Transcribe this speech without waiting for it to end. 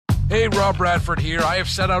Hey, Rob Bradford here. I have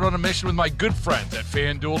set out on a mission with my good friends at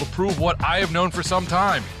FanDuel to prove what I have known for some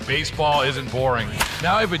time. Baseball isn't boring.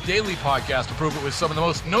 Now I have a daily podcast to prove it with some of the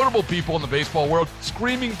most notable people in the baseball world,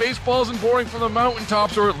 screaming baseball isn't boring from the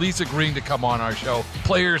mountaintops, or at least agreeing to come on our show.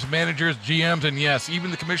 Players, managers, GMs, and yes, even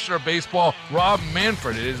the commissioner of baseball, Rob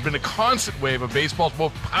Manfred. It has been a constant wave of baseball's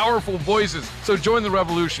most powerful voices. So join the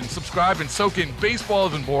revolution. Subscribe and soak in Baseball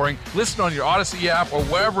Isn't Boring. Listen on your Odyssey app or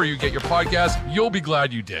wherever you get your podcasts. You'll be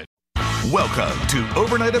glad you did. Welcome to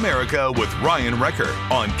Overnight America with Ryan Recker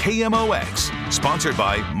on KMOX. Sponsored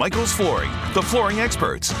by Michael's Flooring, the flooring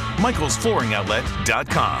experts.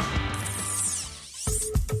 michaelsflooringoutlet.com.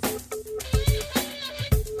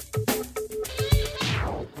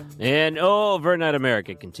 And Overnight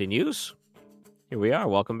America continues. Here we are.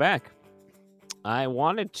 Welcome back. I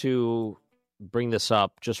wanted to bring this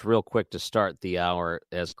up just real quick to start the hour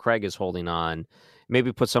as Craig is holding on.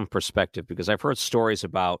 Maybe put some perspective, because I've heard stories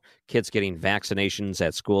about kids getting vaccinations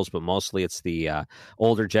at schools, but mostly it's the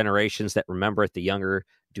older generations that remember it. The younger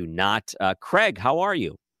do not. Craig, how are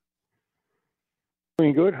you?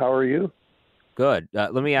 Doing good. How are you? Good.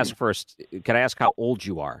 Let me ask first, can I ask how old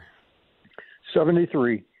you are?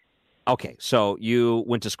 73. Okay, so you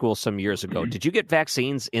went to school some years ago. Did you get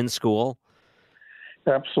vaccines in school?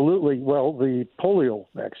 Absolutely. Well, the polio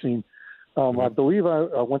vaccine. I believe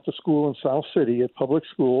I went to school in South City at public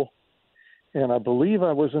school, and I believe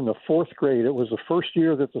I was in the fourth grade. It was the first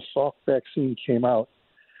year that the Salk vaccine came out.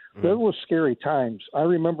 That was scary times. I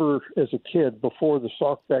remember as a kid, before the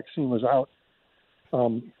Salk vaccine was out,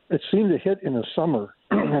 it seemed to hit in the summer,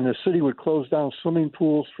 and the city would close down swimming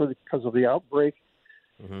pools because of the outbreak.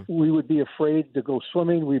 We would be afraid to go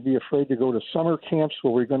swimming. We'd be afraid to go to summer camps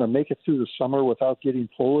where we're going to make it through the summer without getting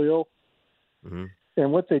polio.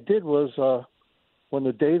 And what they did was, when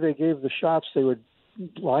the day they gave the shots, they would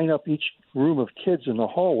line up each room of kids in the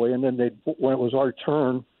hallway, and then when it was our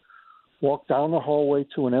turn, walk down the hallway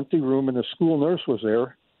to an empty room, and the school nurse was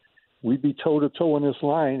there. We'd be toe-to-toe in this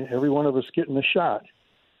line, every one of us getting a shot.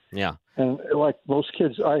 Yeah. And like most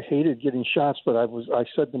kids, I hated getting shots, but I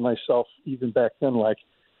said to myself, even back then, like,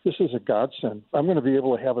 this is a godsend. I'm going to be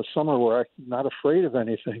able to have a summer where I'm not afraid of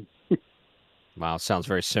anything. Wow, sounds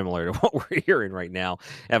very similar to what we're hearing right now.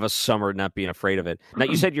 Have a summer not being afraid of it. Now,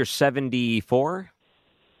 you said you're 74?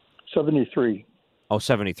 73. Oh,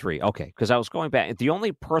 73. Okay, because I was going back. The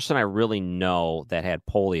only person I really know that had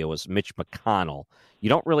polio was Mitch McConnell. You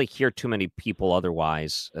don't really hear too many people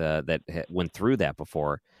otherwise that went through that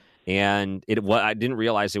before. And I didn't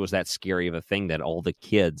realize it was that scary of a thing that all the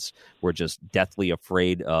kids were just deathly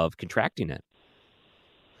afraid of contracting it.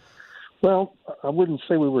 Well, I wouldn't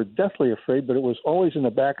say we were deathly afraid, but it was always in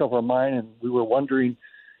the back of our mind, and we were wondering,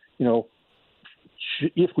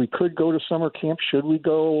 if we could go to summer camp, should we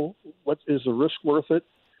go? What is the risk worth it?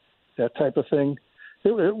 That type of thing.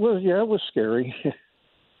 It was scary.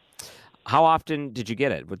 How often did you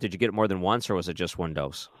get it? Did you get it more than once, or was it just one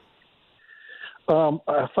dose?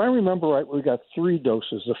 If I remember right, we got 3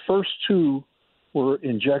 doses. The first 2 were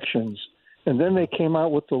injections, and then they came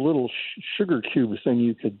out with the little sugar cube thing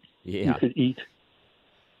you could eat.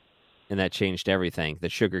 And that changed everything. The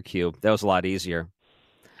sugar cube. That was a lot easier.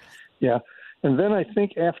 Yeah. And then I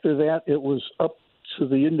think after that, it was up to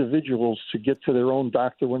the individuals to get to their own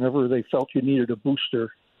doctor whenever they felt you needed a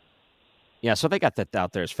booster. Yeah, so they got that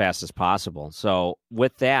out there as fast as possible. So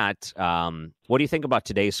with that, what do you think about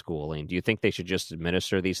today's schooling? Do you think they should just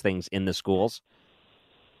administer these things in the schools?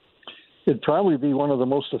 It'd probably be one of the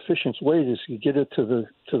most efficient ways to get it to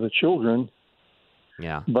the children.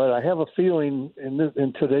 Yeah. But I have a feeling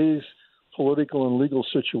in today's political and legal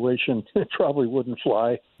situation, it probably wouldn't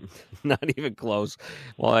fly. Not even close.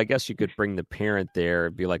 Well, I guess you could bring the parent there.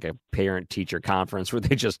 It'd be like a parent-teacher conference where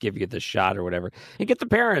they just give you the shot or whatever. And get the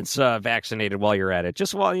parents vaccinated while you're at it.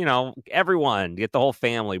 Just everyone, get the whole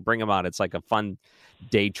family, bring them out. It's like a fun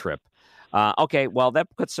day trip. Okay, well, that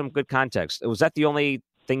puts some good context. Was that the only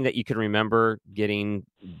thing that you can remember getting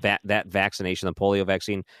that vaccination, the polio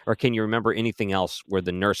vaccine? Or can you remember anything else where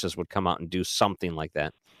the nurses would come out and do something like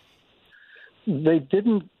that? They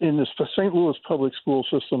didn't in the St. Louis public school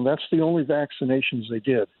system. That's the only vaccinations they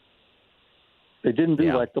did. They didn't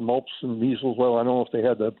do like the mumps and measles. Well, I don't know if they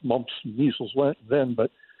had the mumps and measles then,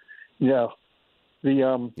 but yeah.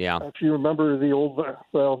 If you remember the old,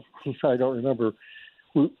 well, I don't remember.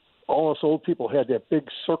 All us old people had that big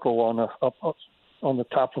circle on the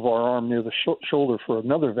top of our arm near the shoulder for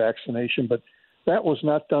another vaccination, but that was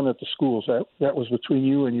not done at the schools. That was between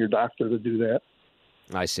you and your doctor to do that.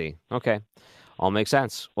 I see. Okay. All makes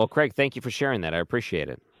sense. Well, Craig, thank you for sharing that. I appreciate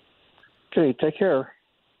it. Okay, take care.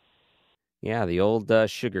 Yeah, the old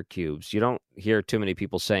sugar cubes. You don't hear too many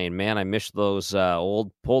people saying, man, I miss those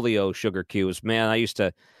old polio sugar cubes. Man, I used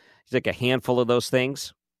to take a handful of those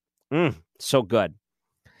things. So good.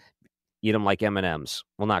 Eat them like M&Ms.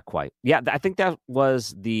 Well, not quite. Yeah, I think that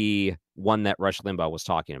was the one that Rush Limbaugh was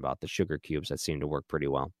talking about, the sugar cubes that seemed to work pretty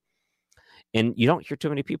well. And you don't hear too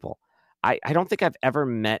many people. I don't think I've ever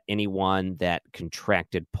met anyone that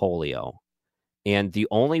contracted polio. And the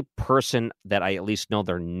only person that I at least know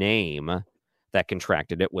their name that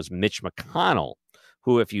contracted it was Mitch McConnell,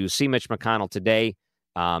 who, if you see Mitch McConnell today,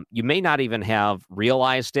 you may not even have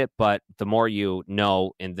realized it, but the more you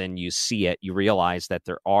know and then you see it, you realize that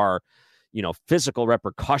there are, physical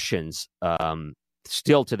repercussions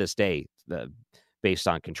still to this day based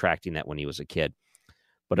on contracting that when he was a kid.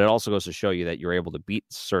 But it also goes to show you that you're able to beat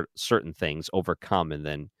certain things, overcome, and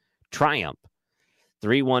then triumph.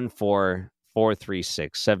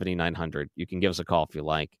 314-436-7900. You can give us a call if you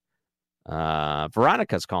like.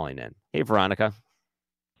 Veronica's calling in. Hey, Veronica.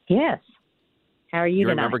 Yes. How are you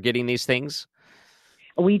tonight? Remember getting these things?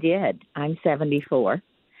 We did. I'm 74.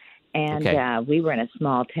 And Okay. We were in a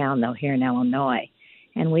small town, though, here in Illinois.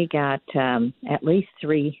 And we got at least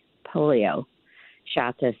 3 polio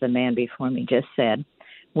shots, as the man before me just said.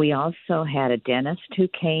 We also had a dentist who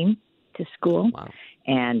came to school. Wow.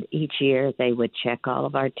 And each year they would check all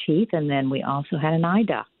of our teeth. And then we also had an eye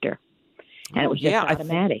doctor. And it was just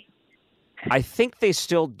automatic. I think they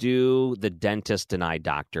still do the dentist and eye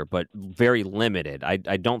doctor, but very limited. I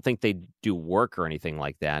don't think they do work or anything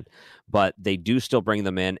like that, but they do still bring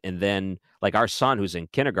them in. And then, like our son, who's in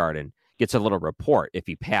kindergarten, gets a little report if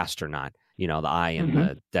he passed or not, the eye and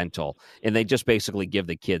the dental. And they just basically give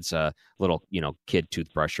the kids a little, kid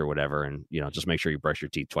toothbrush or whatever. And, just make sure you brush your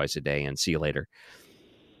teeth twice a day and see you later.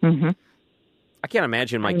 Mm-hmm. I can't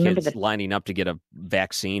imagine my kids lining up to get a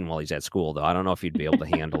vaccine while he's at school, though. I don't know if he'd be able to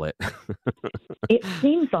handle it. It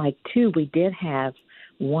seems like, too, we did have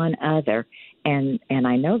one other. And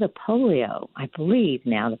I know the polio, I believe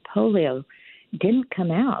now, the polio didn't come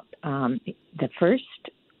out. The first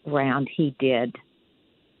round he did,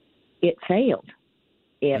 it failed.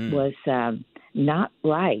 It was not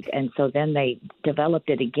right. And so then they developed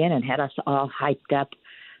it again and had us all hyped up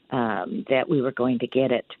that we were going to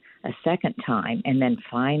get it a second time, and then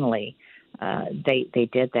finally they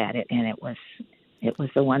did that, and it was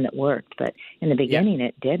the one that worked. But in the beginning,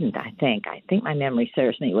 It didn't. I think my memory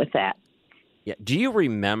serves me with that. Yeah. Do you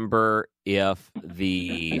remember if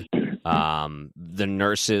the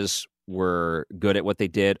nurses were good at what they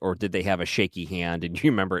did, or did they have a shaky hand? And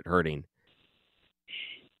you remember it hurting?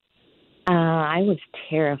 I was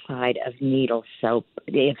terrified of needle soap.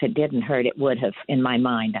 If it didn't hurt, it would have, in my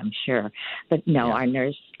mind, I'm sure. But no, our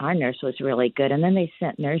nurse was really good. And then they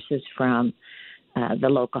sent nurses from the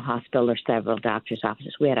local hospital or several doctors'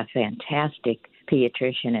 offices. We had a fantastic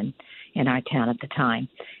pediatrician in our town at the time,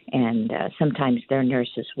 and sometimes their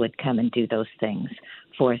nurses would come and do those things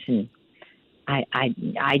for us. And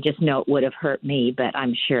I just know it would have hurt me, but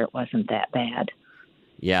I'm sure it wasn't that bad.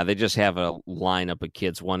 Yeah, they just have a lineup of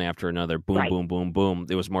kids one after another. Boom, right. Boom, boom, boom.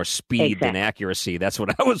 There was more speed than accuracy. That's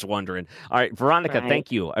what I was wondering. All right, Veronica,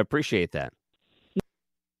 Thank you. I appreciate that.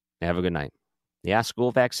 Have a good night. Yeah,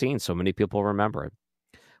 school vaccine. So many people remember it.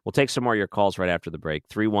 We'll take some more of your calls right after the break.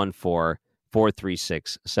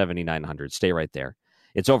 314-436-7900. Stay right there.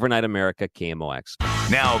 It's Overnight America, KMOX.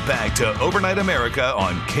 Now back to Overnight America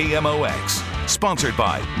on KMOX. Sponsored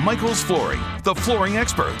by Michael's Flooring, the flooring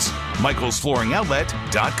experts.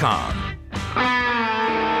 MichaelsFlooringOutlet.com.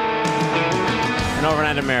 In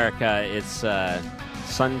Overnight America, it's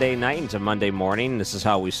Sunday night into Monday morning. This is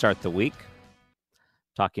how we start the week.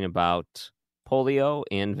 Talking about polio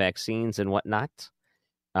and vaccines and whatnot.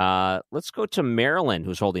 Let's go to Marilyn,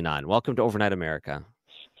 who's holding on. Welcome to Overnight America.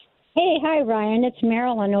 Hey, hi, Ryan. It's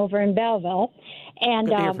Marilyn over in Belleville. And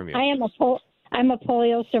good to hear from you. I'm a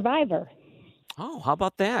polio survivor. Oh, how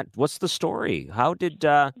about that? What's the story? How did,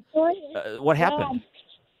 what happened?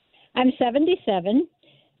 I'm 77,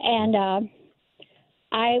 and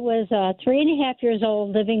I was 3.5 years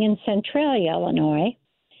old living in Centralia, Illinois,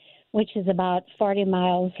 which is about 40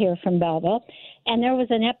 miles here from Belleville. And there was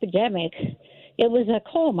an epidemic. It was a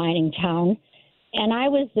coal mining town, and I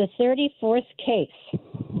was the 34th case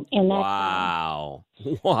in that Wow.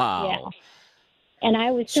 town. Wow. Yeah. And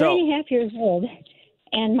I was 3.5 years old.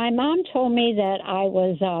 And my mom told me that I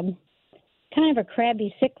was kind of a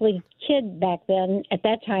crabby, sickly kid back then at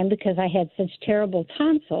that time because I had such terrible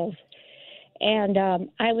tonsils. And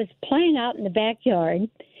I was playing out in the backyard.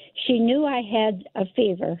 She knew I had a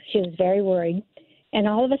fever. She was very worried. And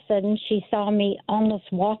all of a sudden, she saw me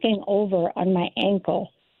almost walking over on my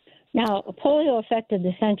ankle Now, polio affected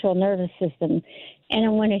the central nervous system,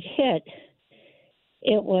 and when it hit,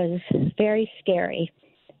 it was very scary.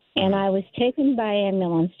 And I was taken by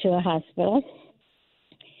ambulance to a hospital,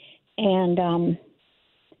 and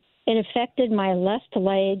it affected my left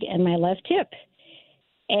leg and my left hip.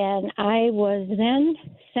 And I was then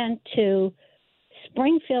sent to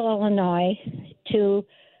Springfield, Illinois, to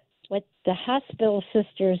what the Hospital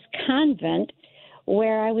Sisters Convent,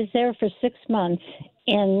 where I was there for 6 months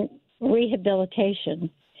in rehabilitation.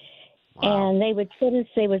 Wow. And they would put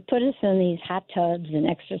us in these hot tubs and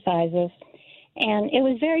exercises. And it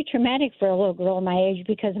was very traumatic for a little girl my age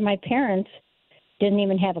because my parents didn't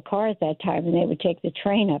even have a car at that time, and they would take the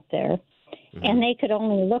train up there. Mm-hmm. And they could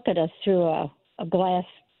only look at us through a glass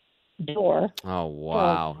door. Oh,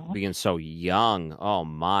 wow. Being so young. Oh,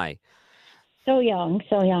 my. So young.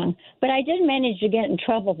 But I did manage to get in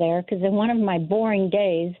trouble there because in one of my boring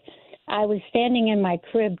days, I was standing in my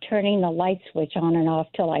crib turning the light switch on and off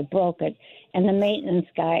till I broke it. And the maintenance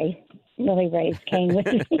guy really raised Cain with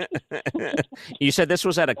me. You said this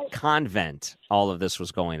was at a convent, all of this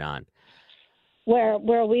was going on.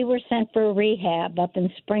 Where we were sent for rehab up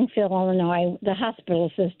in Springfield, Illinois, the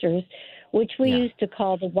Hospital Sisters, which we used to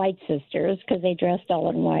call the White Sisters because they dressed all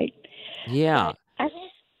in white. Yeah.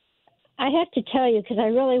 I have to tell you, because I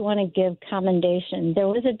really want to give commendation. There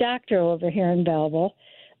was a doctor over here in Belleville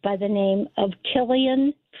by the name of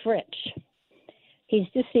Killian Fritsch. He's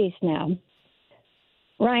deceased now.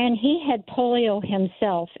 Ryan, he had polio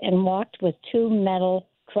himself and walked with 2 metal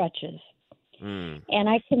crutches. And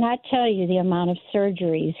I cannot tell you the amount of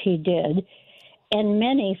surgeries he did, and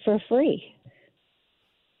many for free.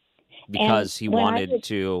 Because he wanted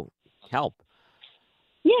to help.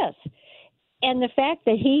 Yes. And the fact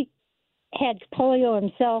that he had polio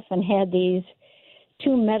himself and had these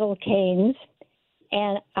 2 metal canes,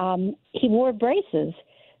 and he wore braces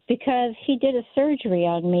because he did a surgery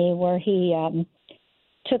on me where he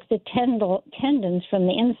took the tendons from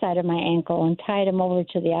the inside of my ankle and tied them over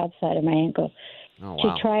to the outside of my ankle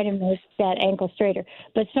to try to make that ankle straighter.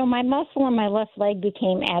 But so my muscle in my left leg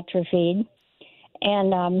became atrophied,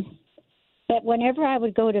 and but whenever I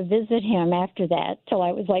would go to visit him after that, till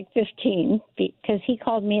I was like 15, because he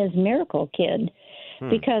called me his miracle kid,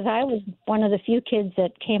 because I was one of the few kids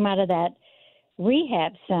that came out of that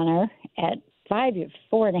rehab center at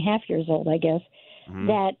 4.5 years old, I guess,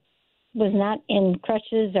 that was not in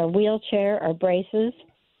crutches or wheelchair or braces.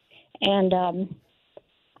 And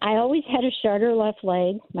I always had a shorter left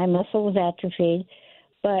leg. My muscle was atrophied.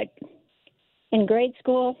 But in grade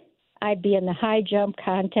school, I'd be in the high jump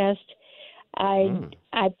contest. I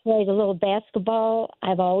played a little basketball.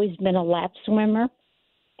 I've always been a lap swimmer.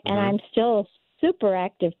 And I'm still a super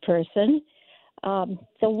active person.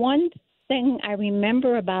 The one thing I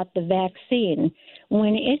remember about the vaccine,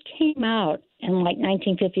 when it came out in like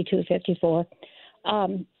 1952, 54,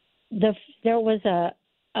 there was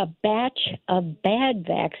a batch of bad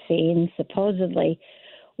vaccines, supposedly,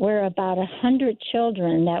 where about 100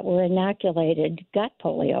 children that were inoculated got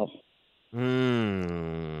polio.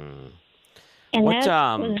 And that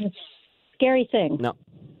was a scary thing.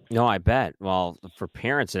 No, I bet. Well, for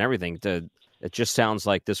parents and everything, it just sounds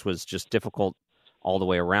like this was just difficult all the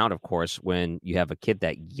way around, of course, when you have a kid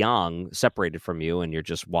that young separated from you and you're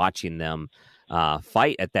just watching them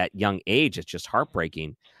fight at that young age. It's just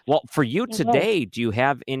heartbreaking. Well, for you today, do you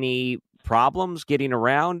have any problems getting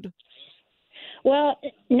around? Well,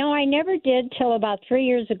 no, I never did till about 3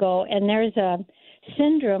 years ago. And there's a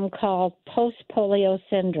syndrome called post-polio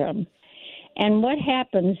syndrome. And what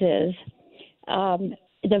happens is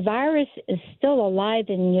the virus is still alive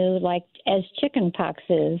in you, like as chickenpox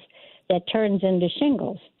is, that turns into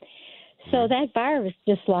shingles. So that virus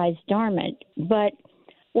just lies dormant. But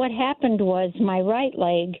what happened was my right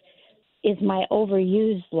leg is my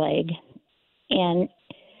overused leg. And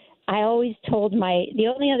I always told the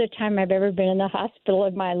only other time I've ever been in the hospital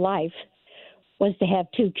in my life was to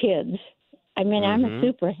have 2 kids. I mean, I'm a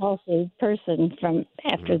super healthy person from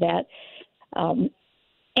after that.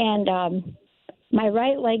 My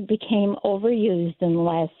right leg became overused in the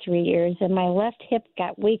last 3 years, and my left hip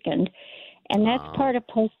got weakened, and that's part of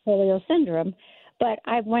post-polio syndrome. But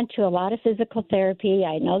I went to a lot of physical therapy.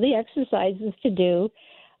 I know the exercises to do.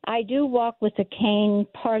 I do walk with a cane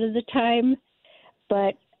part of the time,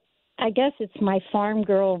 but I guess it's my farm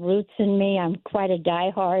girl roots in me. I'm quite a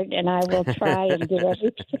diehard, and I will try and do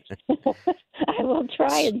everything. I will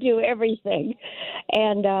try and do everything.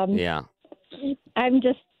 And I'm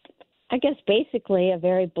just, I guess, basically a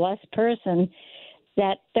very blessed person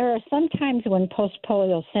that there are some times when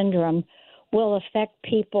post-polio syndrome will affect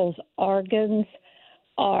people's organs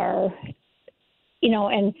or,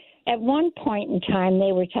 and at one point in time,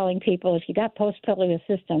 they were telling people if you got post-polio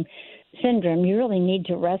syndrome, you really need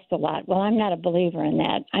to rest a lot. Well, I'm not a believer in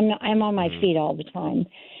that. I'm on my feet all the time,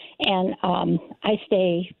 and I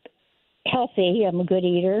stay healthy. I'm a good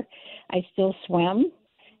eater. I still swim,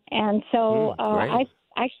 and so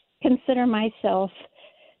I consider myself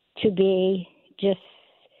to be just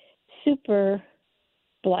super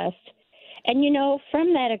blessed. And,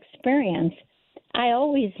 from that experience, I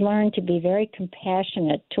always learned to be very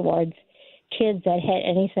compassionate towards kids that had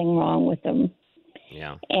anything wrong with them.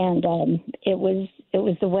 Yeah. And it was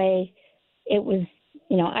the way it was,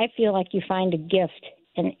 I feel like you find a gift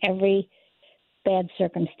in every bad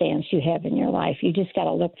circumstance you have in your life. You just got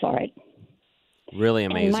to look for it. Really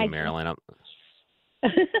amazing, Marilyn.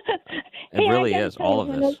 It really is, all of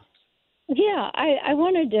this. Yeah, I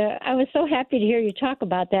was so happy to hear you talk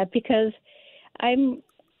about that because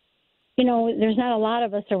there's not a lot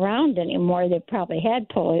of us around anymore that probably had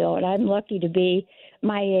polio, and I'm lucky to be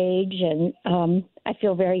my age, and I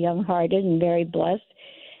feel very young-hearted and very blessed.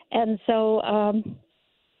 And so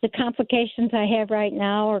the complications I have right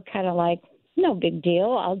now are kind of like, no big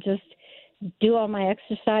deal. I'll just do all my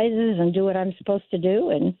exercises and do what I'm supposed to do,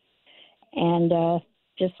 and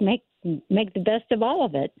just make the best of all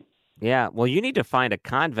of it. Yeah, well, you need to find a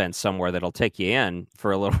convent somewhere that'll take you in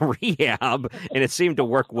for a little rehab, and it seemed to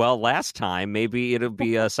work well last time. Maybe it'll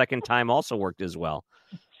be a second time also worked as well.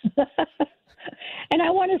 And I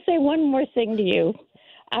want to say one more thing to you.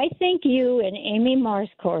 I think you and Amy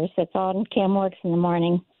Marscourse, that's on CamWorks in the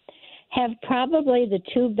morning, have probably the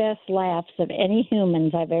two best laughs of any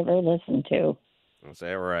humans I've ever listened to. Is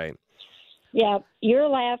that right? Yeah, your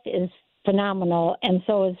laugh is phenomenal, and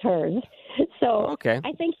so is hers. So okay.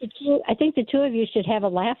 I think the two of you should have a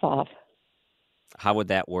laugh off. How would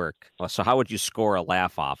that work? So how would you score a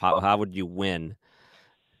laugh off? How would you win?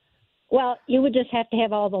 Well, you would just have to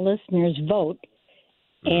have all the listeners vote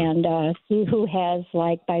and see who has,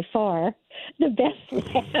 by far, the best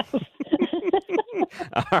laugh.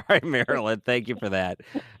 All right, Marilyn, thank you for that.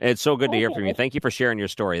 It's so good to hear from you. Thank you for sharing your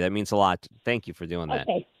story. That means a lot. Thank you for doing that.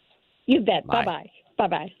 Okay. You bet. Bye-bye.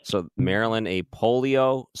 Bye-bye. So Marilyn, a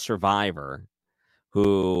polio survivor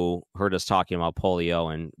who heard us talking about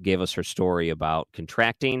polio and gave us her story about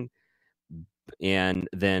contracting and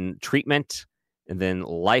then treatment and then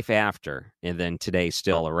life after, and then today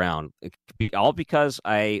still around. All because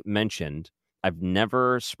I mentioned I've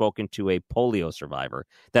never spoken to a polio survivor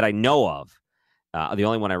that I know of. The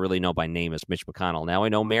only one I really know by name is Mitch McConnell. Now I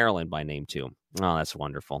know Marilyn by name, too. Oh, that's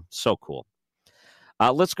wonderful. So cool.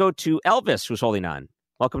 Let's go to Elvis, who's holding on.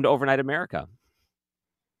 Welcome to Overnight America.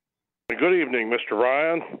 Good evening, Mr.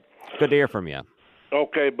 Ryan. Good to hear from you.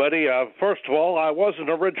 Okay, buddy. First of all, I wasn't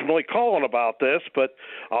originally calling about this, but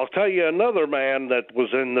I'll tell you another man that was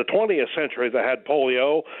in the 20th century that had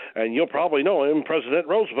polio, and you'll probably know him, President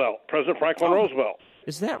Franklin Roosevelt.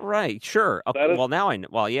 Is that right? Sure. Okay. Well, now I know.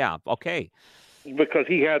 Well, yeah. Okay. Because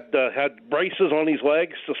he had braces on his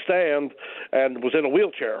legs to stand and was in a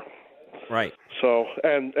wheelchair. Right. So,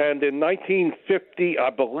 and in 1950, I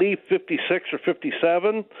believe 56 or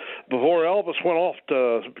 57, before Elvis went off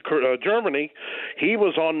to Germany, he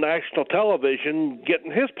was on national television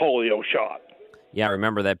getting his polio shot. Yeah, I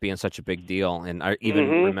remember that being such a big deal, and I even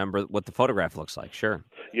remember what the photograph looks like. Sure.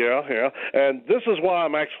 Yeah. And this is why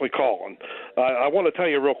I'm actually calling. I want to tell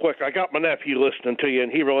you real quick, I got my nephew listening to you,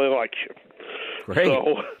 and he really likes you. Great.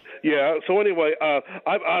 So anyway,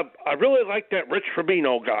 I really like that Rich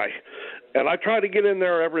Rubino guy, and I try to get in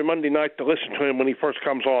there every Monday night to listen to him when he first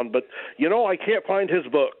comes on, but, I can't find his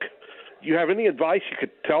book. Do you have any advice you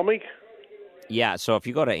could tell me? Yeah, so if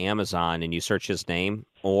you go to Amazon and you search his name,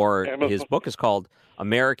 or his book is called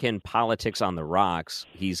American Politics on the Rocks,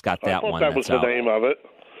 he's got that one. That was the name of it.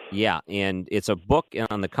 Yeah, and it's a book, and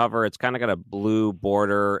on the cover, it's kind of got a blue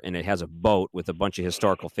border, and it has a boat with a bunch of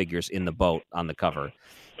historical figures in the boat on the cover.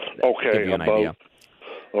 Okay, give you an idea. Okay.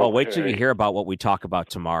 Oh, wait till you hear about what we talk about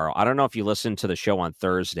tomorrow. I don't know if you listened to the show on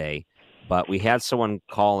Thursday, but we had someone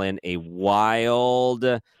call in a wild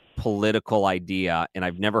political idea, and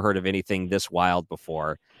I've never heard of anything this wild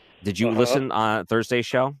before. Did you listen on Thursday's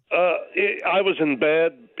show? I was in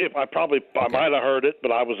bed. I might have heard it,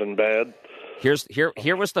 but I was in bed.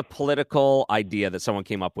 Here was the political idea that someone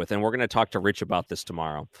came up with, and we're going to talk to Rich about this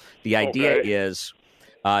tomorrow. The idea is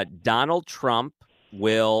Donald Trump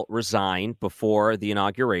will resign before the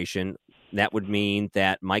inauguration. That would mean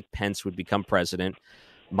that Mike Pence would become president.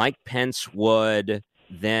 Mike Pence would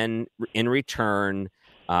then, in return,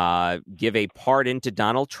 give a pardon to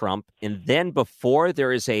Donald Trump. And then before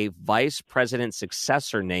there is a vice president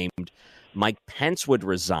successor named, Mike Pence would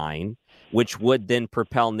resign which would then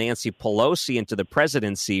propel Nancy Pelosi into the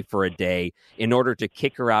presidency for a day in order to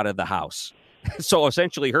kick her out of the House. So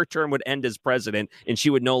essentially her term would end as president and she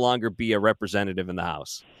would no longer be a representative in the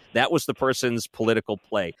House. That was the person's political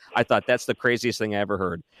play. I thought that's the craziest thing I ever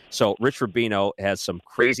heard. So Rich Rubino has some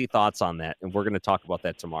crazy thoughts on that, and we're going to talk about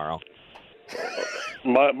that tomorrow.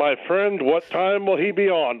 My friend, what time will he be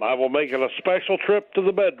on? I will make it a special trip to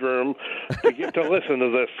the bedroom to get to listen to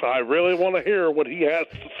this. I really want to hear what he has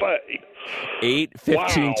to say.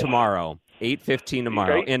 8:15 tomorrow. 8:15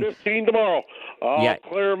 tomorrow. 8:15 tomorrow. I'll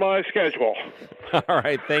clear my schedule. All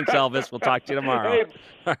right. Thanks, Elvis. We'll talk to you tomorrow. Hey.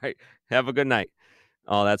 All right. Have a good night.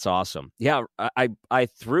 Oh, that's awesome. Yeah, I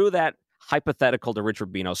threw that hypothetical to Rich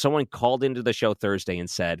Rubino. Someone called into the show Thursday and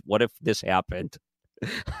said, what if this happened?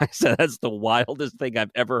 I said, that's the wildest thing I've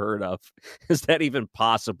ever heard of. Is that even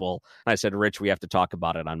possible? I said, Rich, we have to talk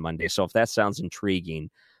about it on Monday. So if that sounds intriguing,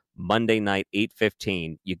 Monday night,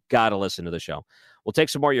 8:15, you got to listen to the show. We'll take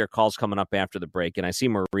some more of your calls coming up after the break. And I see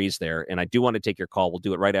Marie's there, and I do want to take your call. We'll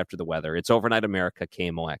do it right after the weather. It's Overnight America,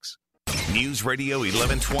 KMOX. News Radio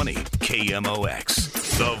 1120,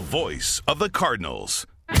 KMOX, the voice of the Cardinals.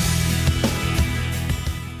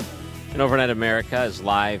 And Overnight America is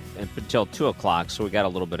live until 2 o'clock, so we got a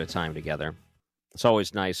little bit of time together. It's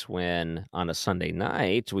always nice when, on a Sunday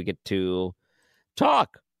night, we get to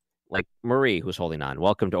talk, like Marie, who's holding on.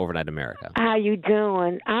 Welcome to Overnight America. How you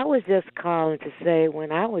doing? I was just calling to say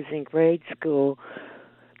when I was in grade school,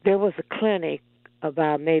 there was a clinic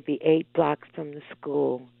about maybe 8 blocks from the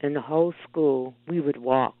school, and the whole school, we would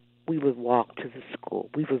walk. We would walk to the school.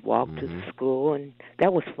 We would walk to the school, and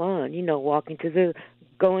that was fun,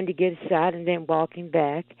 going to get a shot and then walking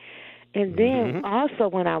back. And then also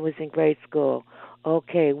when I was in grade school,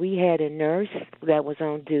 we had a nurse that was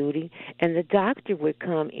on duty, and the doctor would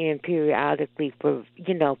come in periodically for,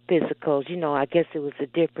 physicals. I guess it was a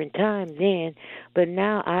different time then, but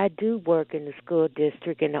now I do work in the school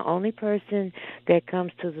district, and the only person that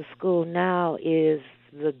comes to the school now is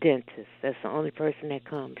the dentist. That's the only person that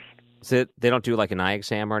comes. So they don't do like an eye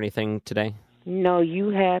exam or anything today? No,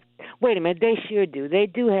 wait a minute, they sure do. They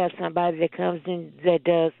do have somebody that comes in that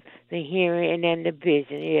does the hearing and then the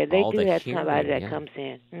vision. Yeah, they do have somebody that comes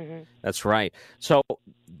in. Mm-hmm. That's right. So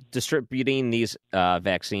distributing these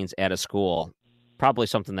vaccines at a school, probably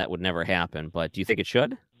something that would never happen, but do you think it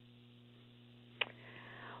should?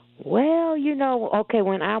 Well,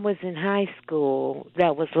 when I was in high school,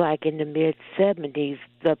 that was like in the mid-'70s,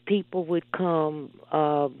 the people would come,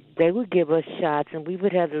 they would give us shots, and we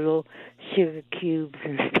would have the little sugar cubes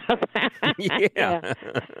and stuff. Yeah.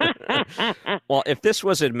 Well, if this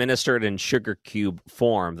was administered in sugar cube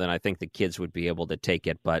form, then I think the kids would be able to take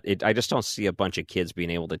it, but I just don't see a bunch of kids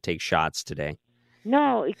being able to take shots today.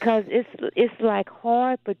 No, because it's like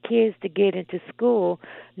hard for kids to get into school.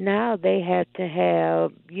 Now they have to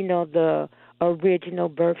have, the original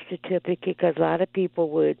birth certificate, because a lot of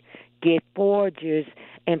people would get forgers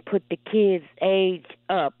and put the kids' age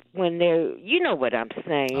up when they're, what I'm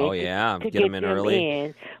saying. Oh, yeah, to get them in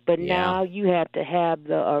early. But now you have to have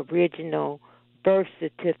the original birth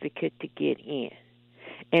certificate to get in.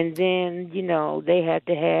 And then, they have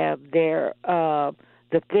to have their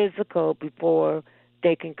the physical before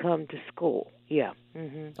they can come to school. Yeah.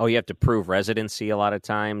 Mm-hmm. Oh, you have to prove residency a lot of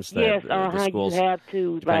times? Yes, the schools, you have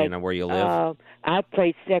to. Depending on where you live? I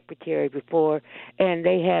played secretary before, and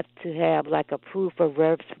they have to have like a proof of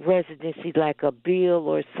residency, like a bill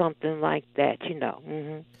or something like that,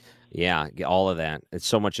 Mm-hmm. Yeah, all of that.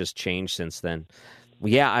 So much has changed since then.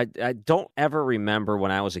 Yeah, I don't ever remember when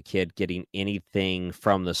I was a kid getting anything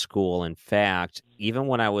from the school. In fact, even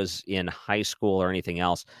when I was in high school or anything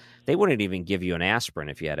else, they wouldn't even give you an aspirin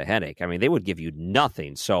if you had a headache. I mean, they would give you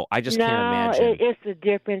nothing. So I just can't imagine. No, it's a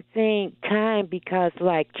different time because,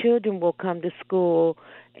 like, children will come to school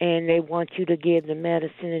and they want you to give them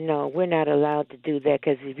medicine. And no, we're not allowed to do that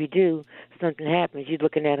because if you do, something happens. You're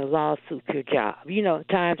looking at a lawsuit for your job.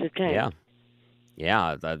 Times have changed.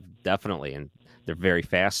 Yeah, definitely. And they're very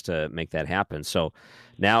fast to make that happen. So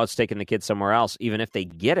now it's taking the kids somewhere else, even if they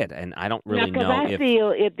get it. And I don't really know I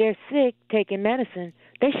feel if they're sick taking medicine,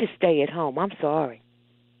 they should stay at home. I'm sorry.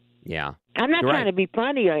 Yeah. I'm not trying to be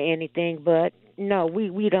funny or anything, but no,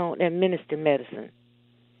 we don't administer medicine.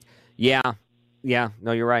 Yeah.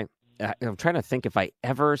 No, you're right. I'm trying to think if I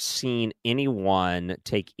ever seen anyone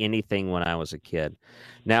take anything when I was a kid.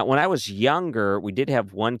 Now, when I was younger, we did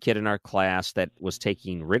have one kid in our class that was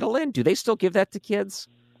taking Ritalin. Do they still give that to kids?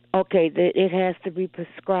 Okay, it has to be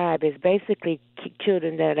prescribed. It's basically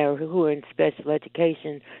children who are in special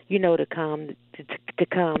education, to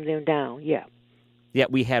calm them down. Yeah. Yeah,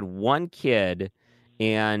 we had one kid,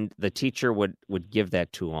 and the teacher would give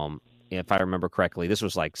that to him. if I remember correctly. This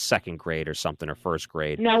was like second grade or something, or first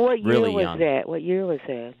grade. Now, what year really was young. that? What year was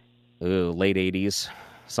that? Ooh, late 80s,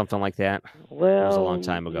 something like that. Well, it was a long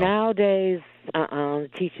time ago. Nowadays, the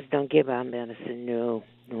teachers don't give out medicine. No,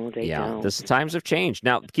 they don't. The times have changed.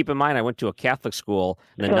 Now, keep in mind, I went to a Catholic school,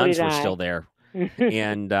 and the So nuns did were I. still there.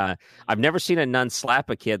 And I've never seen a nun slap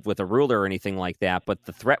a kid with a ruler or anything like that, but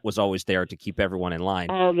the threat was always there to keep everyone in line.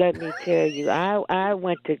 Oh, let me tell you, I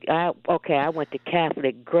went to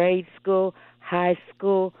Catholic grade school, high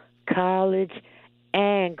school, college,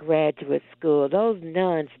 and graduate school. Those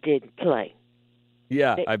nuns didn't play.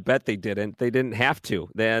 Yeah, I bet they didn't. They didn't have to.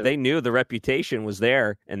 They knew the reputation was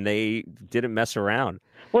there, and they didn't mess around.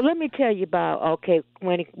 Well, let me tell you about,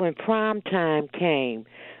 when prom time came,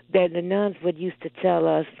 that the nuns used to tell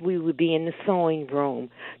us we would be in the sewing room.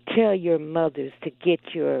 Tell your mothers to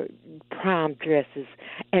get your prom dresses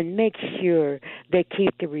and make sure they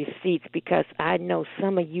keep the receipts, because I know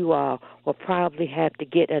some of you all will probably have to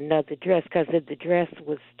get another dress, because if the dress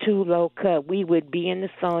was too low cut, we would be in the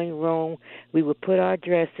sewing room, we would put our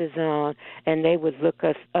dresses on, and they would look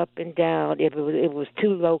us up and down. If it was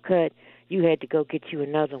too low cut, you had to go get you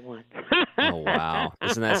another one. Oh, wow.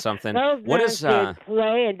 Isn't that something? Those nuns did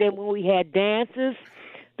play, and then when we had dances,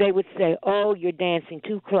 they would say, "Oh, you're dancing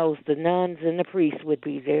too close." The nuns and the priests would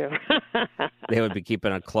be there. They would be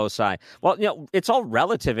keeping a close eye. Well, it's all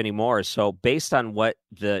relative anymore. So based on what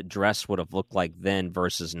the dress would have looked like then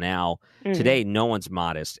versus now, today no one's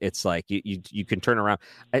modest. It's like you can turn around.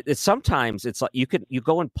 Sometimes it's like you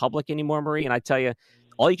go in public anymore, Marie, and I tell you,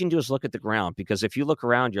 all you can do is look at the ground, because if you look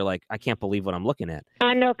around, you're like, I can't believe what I'm looking at.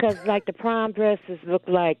 I know, because like the prom dresses look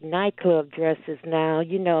like nightclub dresses now.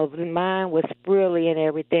 Mine was frilly and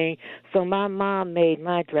everything. So my mom made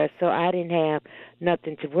my dress, so I didn't have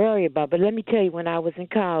nothing to worry about. But let me tell you, when I was in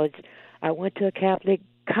college, I went to a Catholic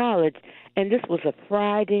college, and this was a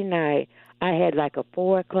Friday night. I had like a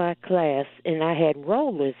 4 o'clock class, and I had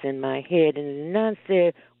rollers in my head. And the nun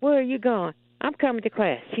said, "Where are you going?" "I'm coming to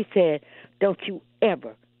class." She said, "Don't you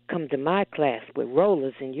ever come to my class with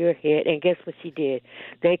rollers in your head." And guess what she did?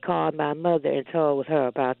 They called my mother and told her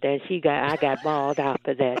about that. And I got bawled out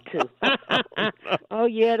for that too. Oh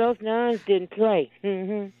yeah, those nuns didn't play.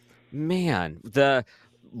 Mm-hmm. Man,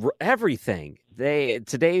 everything.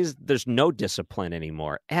 There's no discipline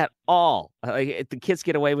anymore at all. The kids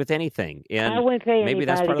get away with anything, and I wouldn't say maybe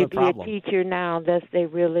that's anybody part of the could be problem. a teacher now unless they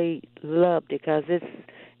really loved it, because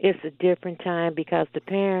it's a different time, because the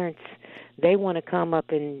parents, they want to come up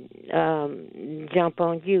and jump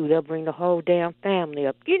on you. They'll bring the whole damn family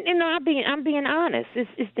up. I'm being honest.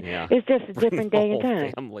 It's just a different day and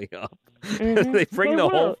time. Family up. Mm-hmm. They bring the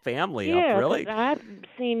whole family up. Really? I've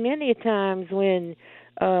seen many times when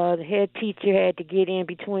the head teacher had to get in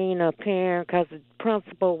between a parent because the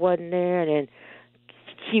principal wasn't there, and then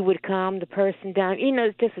she would calm the person down.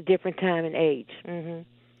 It's just a different time and age. Mm-hmm.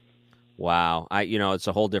 Wow. It's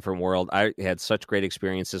a whole different world. I had such great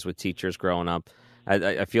experiences with teachers growing up.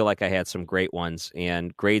 I feel like I had some great ones.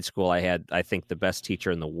 And grade school, I had, I think, the best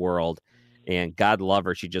teacher in the world. And God love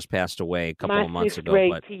her. She just passed away a couple of months ago.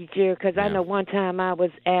 My sixth grade teacher, because I know one time I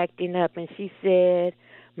was acting up, and she said,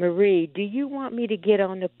 "Marie, do you want me to get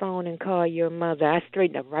on the phone and call your mother?" I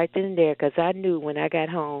straightened up right then and there, because I knew when I got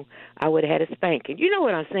home I would have had a spanking. You know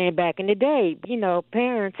what I'm saying? Back in the day,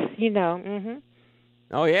 parents, Mm-hmm.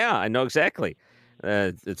 Oh, yeah, I know exactly.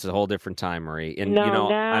 It's a whole different time, Marie. And,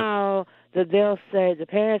 now they'll say, the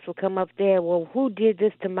parents will come up there, "Well, who did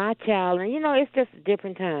this to my child?" And, it's just a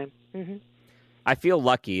different time. Mm-hmm. I feel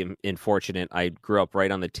lucky and fortunate. I grew up right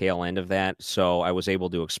on the tail end of that, so I was able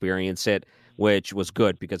to experience it, which was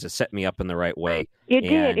good because it set me up in the right way. It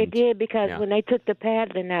did, because when they took the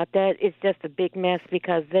paddling out, that it's just a big mess,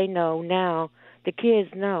 because they know now, the kids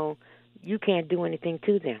know, you can't do anything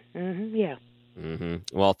to them. Mm-hmm, yeah.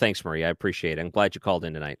 Mm-hmm. Well, thanks, Marie. I appreciate it. I'm glad you called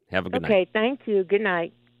in tonight. Have a good night. Okay, thank you. Good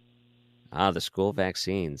night. The school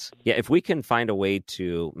vaccines. Yeah, if we can find a way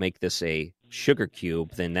to make this a sugar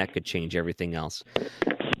cube, then that could change everything else.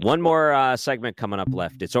 One more segment coming up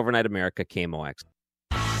left. It's Overnight America, KMOX.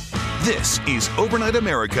 This is Overnight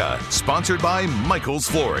America, sponsored by Michael's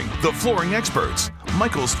Flooring, the flooring experts.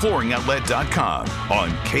 MichaelsFlooringoutlet.com on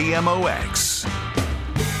KMOX.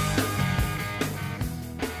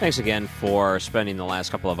 Thanks again for spending the last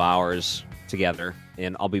couple of hours together.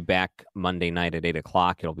 And I'll be back Monday night at 8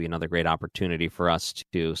 o'clock. It'll be another great opportunity for us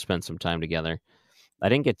to spend some time together. I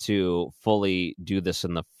didn't get to fully do this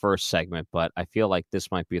in the first segment, but I feel like this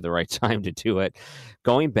might be the right time to do it.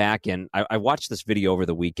 Going back, and I watched this video over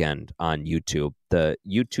the weekend on YouTube. The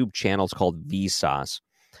YouTube channel is called Vsauce.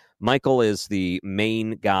 Michael is the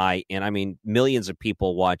main guy, and I mean, millions of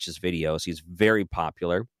people watch his videos. He's very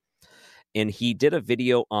popular. and he did a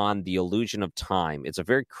video on the illusion of time. It's a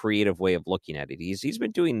very creative way of looking at it. He's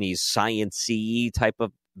been doing these science-y type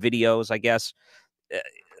of videos, I guess,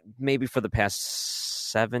 maybe for the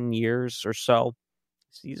past 7 years or so.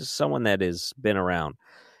 He's someone that has been around.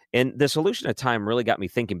 And this illusion of time really got me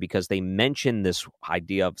thinking, because they mention this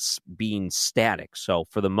idea of being static. So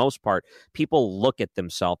for the most part, people look at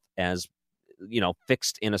themselves as,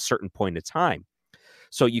 fixed in a certain point of time.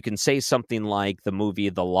 So you can say something like the movie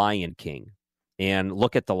The Lion King, and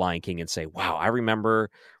look at The Lion King and say, wow, I remember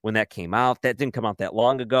when that came out. That didn't come out that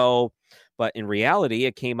long ago. But in reality,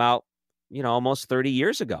 it came out, almost 30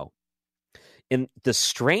 years ago. And the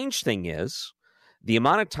strange thing is, the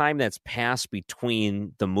amount of time that's passed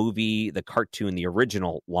between the movie, the cartoon, the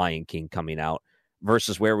original Lion King coming out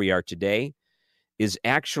versus where we are today is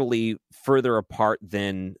actually further apart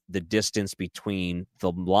than the distance between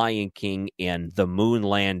the Lion King and the moon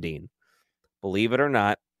landing. Believe it or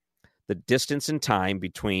not, the distance in time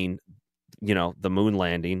between, the moon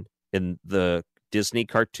landing and the Disney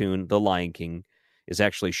cartoon, The Lion King, is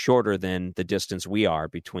actually shorter than the distance we are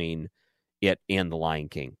between it and the Lion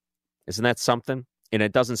King. Isn't that something? And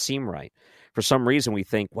it doesn't seem right. For some reason, we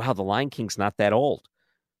think, wow, the Lion King's not that old.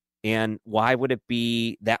 And why would it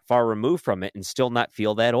be that far removed from it and still not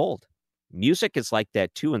feel that old? Music is like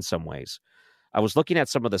that, too, in some ways. I was looking at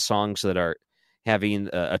some of the songs that are having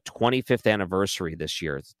a 25th anniversary this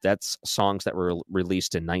year. That's songs that were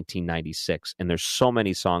released in 1996. And there's so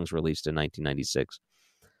many songs released in 1996.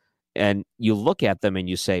 And you look at them and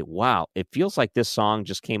you say, wow, it feels like this song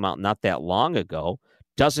just came out not that long ago.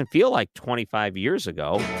 Doesn't feel like 25 years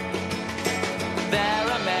ago. There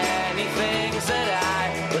are many things that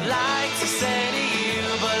I would like to say to you,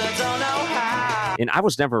 but I don't know how. And I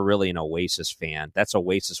was never really an Oasis fan. That's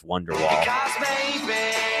Oasis Wonderwall. Because maybe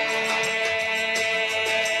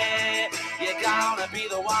you're gonna be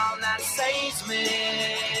the one that saves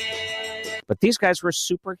me. But these guys were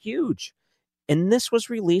super huge. And this was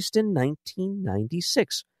released in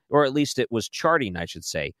 1996. Or at least it was charting, I should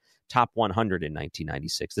say. Top 100 in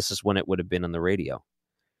 1996. This is when it would have been on the radio.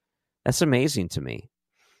 That's amazing to me.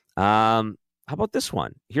 How about this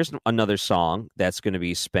one? Here's another song that's going to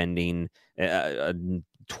be spending a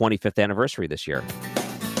 25th anniversary this year.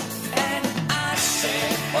 And I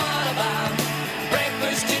said, what about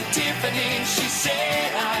breakfast at Tiffany? She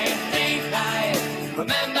said, I think I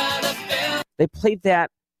remember the film. They played that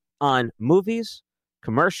on movies,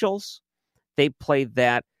 commercials. They played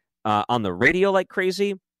that on the radio like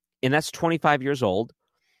crazy. And that's 25 years old.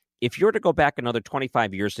 If you were to go back another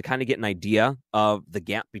 25 years to kind of get an idea of the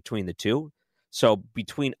gap between the two, so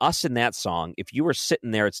between us and that song, if you were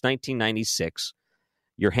sitting there, it's 1996,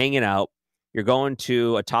 you're hanging out, you're going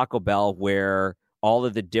to a Taco Bell where all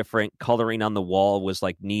of the different coloring on the wall was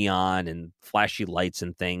like neon and flashy lights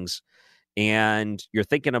and things, and you're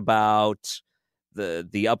thinking about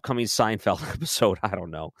the upcoming Seinfeld episode, I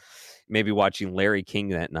don't know, maybe watching Larry King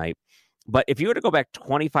that night. But if you were to go back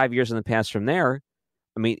 25 years in the past from there,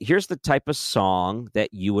 I mean, here's the type of song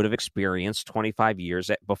that you would have experienced 25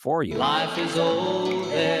 years before you. Life is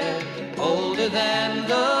older, older than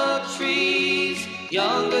the trees,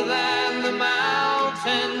 younger than the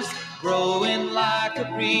mountains, growing like a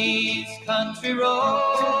breeze. Country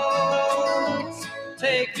roads,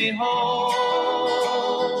 take me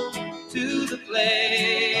home to the place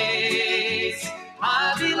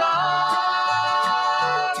I belong.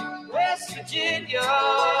 West Virginia,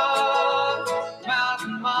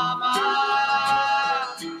 Mountain Mama,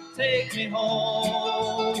 take me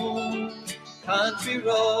home, country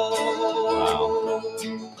road. Wow.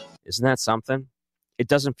 Isn't that something? It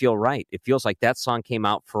doesn't feel right. It feels like that song came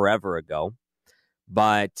out forever ago.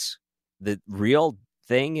 But the real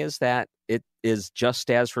thing is that it is just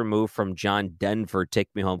as removed from John Denver, Take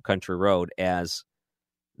Me Home, Country Road, as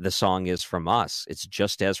the song is from us. It's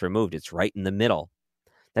just as removed. It's right in the middle.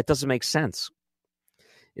 That doesn't make sense.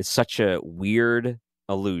 It's such a weird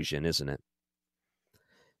illusion, isn't it?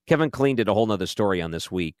 Kevin Killeen did a whole nother story on this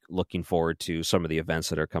week, looking forward to some of the events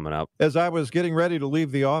that are coming up. As I was getting ready to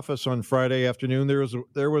leave the office on Friday afternoon,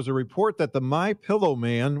 there was a report that the MyPillow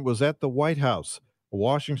man was at the White House. A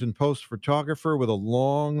Washington Post photographer with a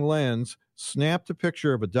long lens snapped a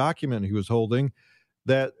picture of a document he was holding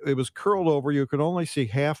that it was curled over. You could only see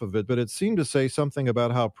half of it, but it seemed to say something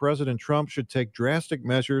about how President Trump should take drastic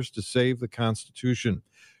measures to save the Constitution.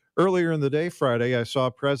 Earlier in the day, Friday, I saw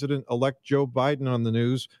President-elect Joe Biden on the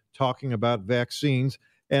news talking about vaccines,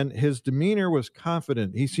 and his demeanor was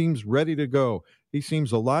confident. He seems ready to go. He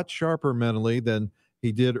seems a lot sharper mentally than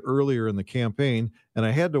he did earlier in the campaign, and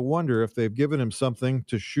I had to wonder if they've given him something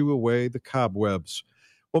to shoo away the cobwebs.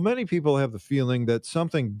 Well, many people have the feeling that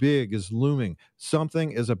something big is looming.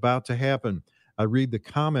 Something is about to happen. I read the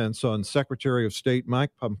comments on Secretary of State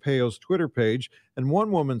Mike Pompeo's Twitter page, and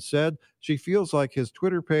one woman said she feels like his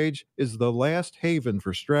Twitter page is the last haven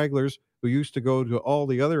for stragglers who used to go to all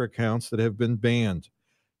the other accounts that have been banned.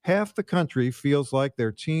 Half the country feels like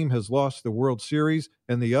their team has lost the World Series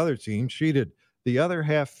and the other team cheated. The other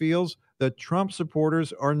half feels that Trump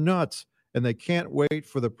supporters are nuts and they can't wait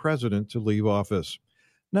for the president to leave office.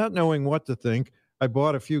 Not knowing what to think, I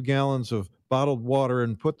bought a few gallons of bottled water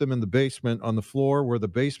and put them in the basement on the floor where the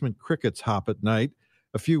basement crickets hop at night.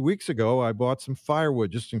 A few weeks ago, I bought some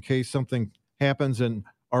firewood just in case something happens and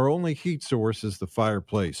our only heat source is the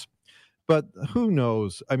fireplace. But who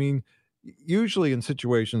knows? I mean, usually in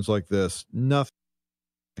situations like this, nothing.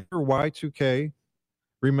 Remember Y2K?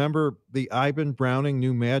 Remember the Ivan Browning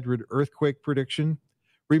New Madrid earthquake prediction?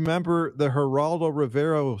 Remember the Geraldo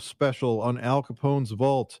Rivera special on Al Capone's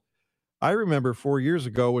vault? I remember 4 years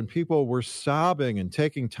ago when people were sobbing and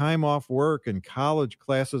taking time off work and college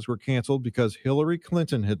classes were canceled because Hillary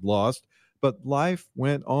Clinton had lost, but life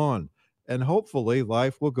went on, and hopefully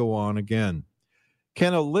life will go on again.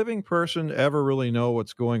 Can a living person ever really know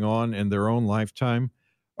what's going on in their own lifetime?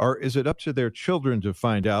 Or is it up to their children to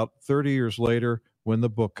find out 30 years later when the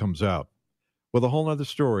book comes out? With a whole nother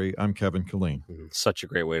story, I'm Kevin Killeen. Such a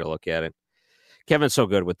great way to look at it. Kevin's so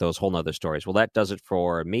good with those whole nother stories. Well, that does it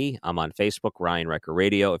for me. I'm on Facebook, Ryan Recker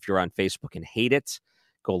Radio. If you're on Facebook and hate it,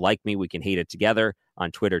 go like me. We can hate it together.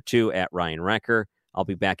 On Twitter, too, at Ryan Recker. I'll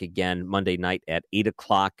be back again Monday night at 8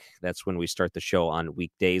 o'clock. That's when we start the show on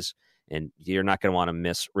weekdays. And you're not going to want to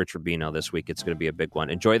miss Rich Rubino this week. It's going to be a big one.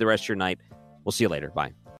 Enjoy the rest of your night. We'll see you later.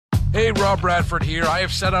 Bye. Hey, Rob Bradford here. I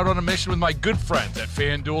have set out on a mission with my good friends at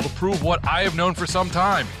FanDuel to prove what I have known for some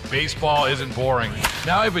time. Baseball isn't boring.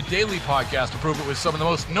 Now I have a daily podcast to prove it with some of the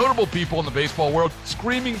most notable people in the baseball world,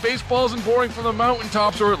 screaming baseball isn't boring from the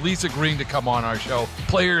mountaintops, or at least agreeing to come on our show.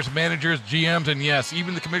 Players, managers, GMs, and yes,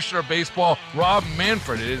 even the commissioner of baseball, Rob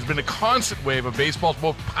Manfred. It has been a constant wave of baseball's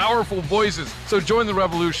most powerful voices. So join the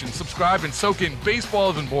revolution. Subscribe and soak in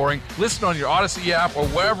Baseball Isn't Boring. Listen on your Odyssey app or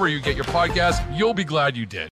wherever you get your podcasts. You'll be glad you did.